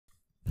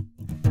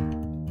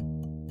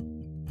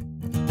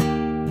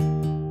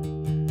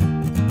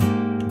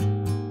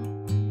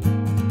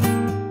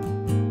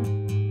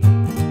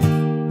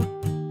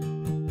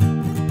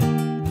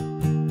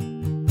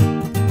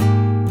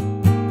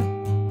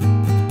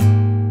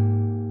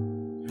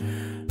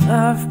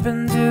I've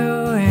been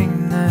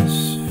doing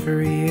this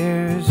for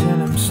years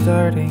and I'm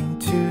starting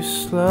to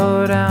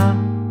slow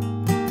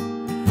down.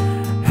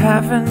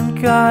 Haven't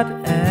got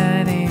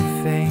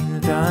anything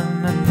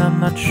done and I'm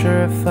not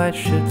sure if I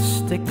should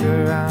stick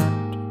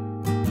around.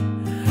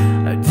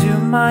 I do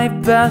my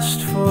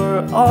best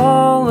for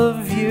all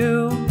of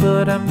you,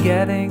 but I'm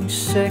getting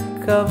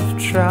sick of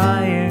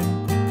trying.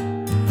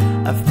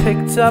 I've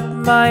picked up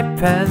my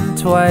pen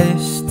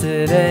twice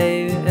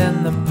today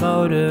and the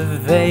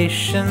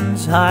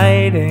motivation's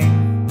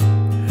hiding.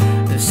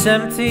 This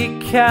empty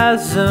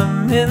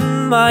chasm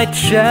in my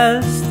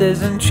chest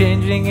isn't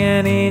changing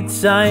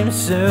anytime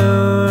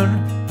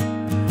soon.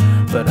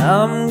 But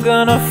I'm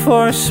gonna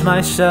force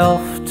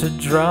myself to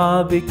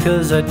draw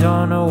because I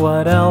don't know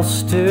what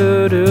else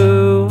to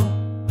do.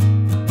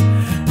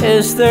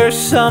 Is there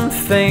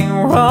something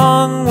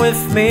wrong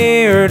with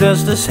me, or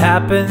does this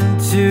happen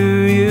to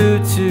you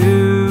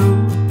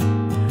too?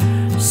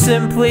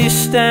 Simply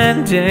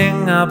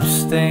standing up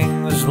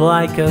stings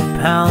like a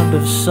pound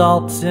of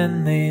salt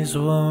in these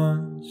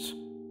wounds.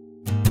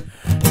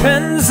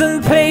 Pens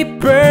and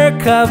paper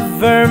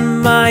cover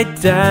my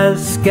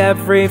desk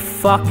every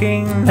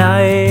fucking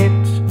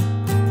night.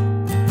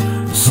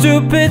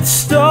 Stupid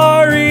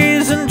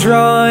stories and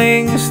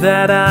drawings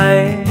that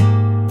I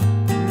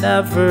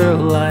never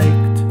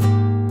liked.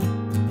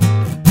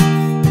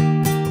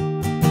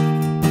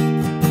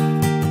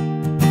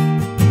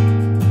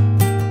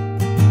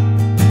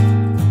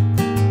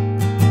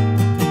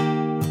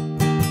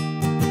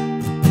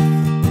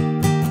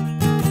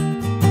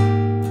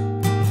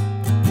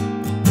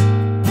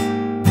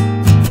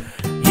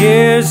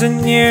 Years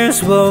and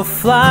years will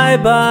fly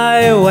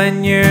by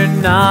when you're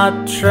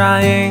not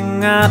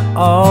trying at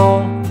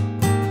all.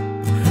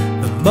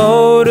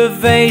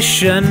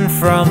 Motivation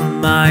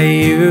from my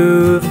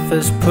youth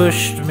has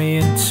pushed me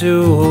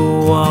into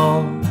a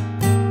wall.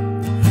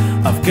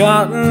 I've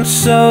gotten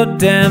so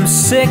damn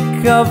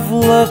sick of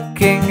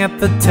looking at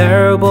the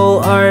terrible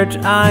art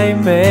I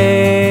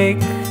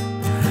make.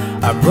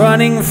 I'm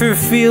running through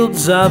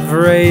fields of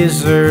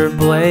razor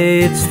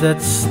blades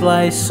that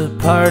slice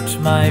apart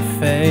my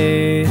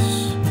face.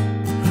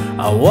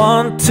 I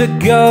want to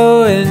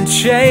go and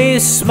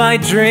chase my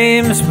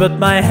dreams, but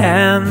my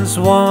hands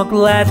won't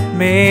let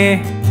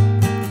me.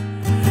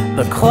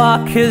 The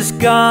clock has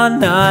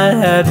gone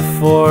ahead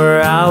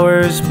 4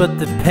 hours, but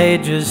the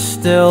page is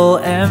still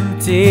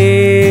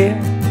empty.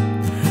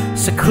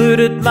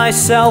 Secluded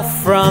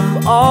myself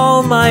from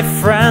all my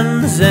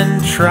friends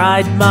and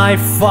tried my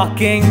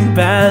fucking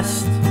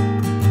best.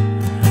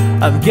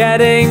 I'm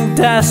getting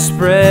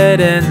desperate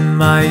in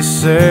my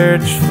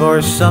search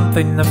for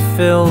something to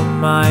fill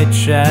my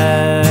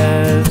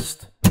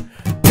chest.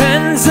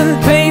 Pens and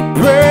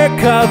paper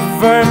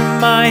cover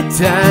my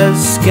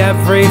desk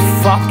every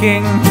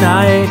fucking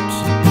night.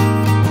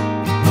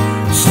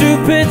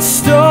 Stupid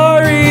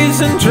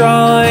stories and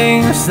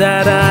drawings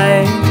that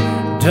I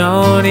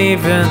don't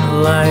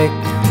even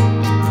like.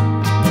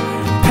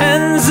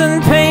 Pens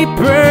and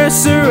paper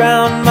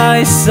surround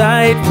my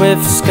sight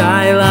with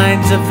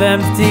skylines of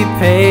empty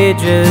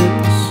pages.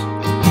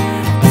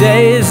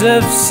 Days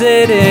of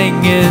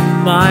sitting in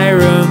my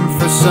room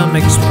for some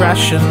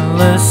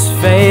expressionless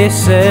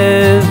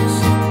faces.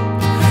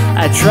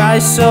 I try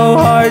so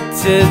hard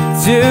to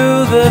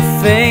do the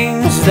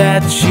things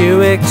that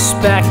you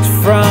expect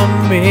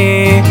from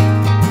me.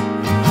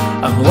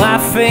 I'm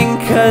laughing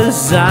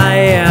 'cause I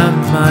am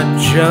a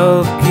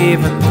joke,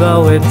 even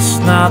though it's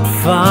not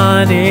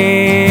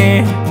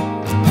funny.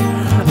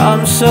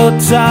 I'm so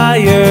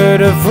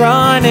tired of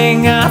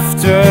running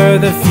after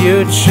the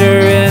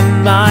future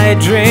in my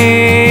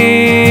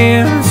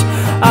dreams.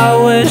 I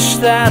wish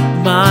that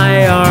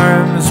my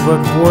arms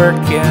would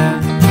work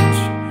and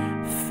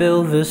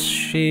fill this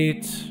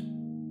sheet.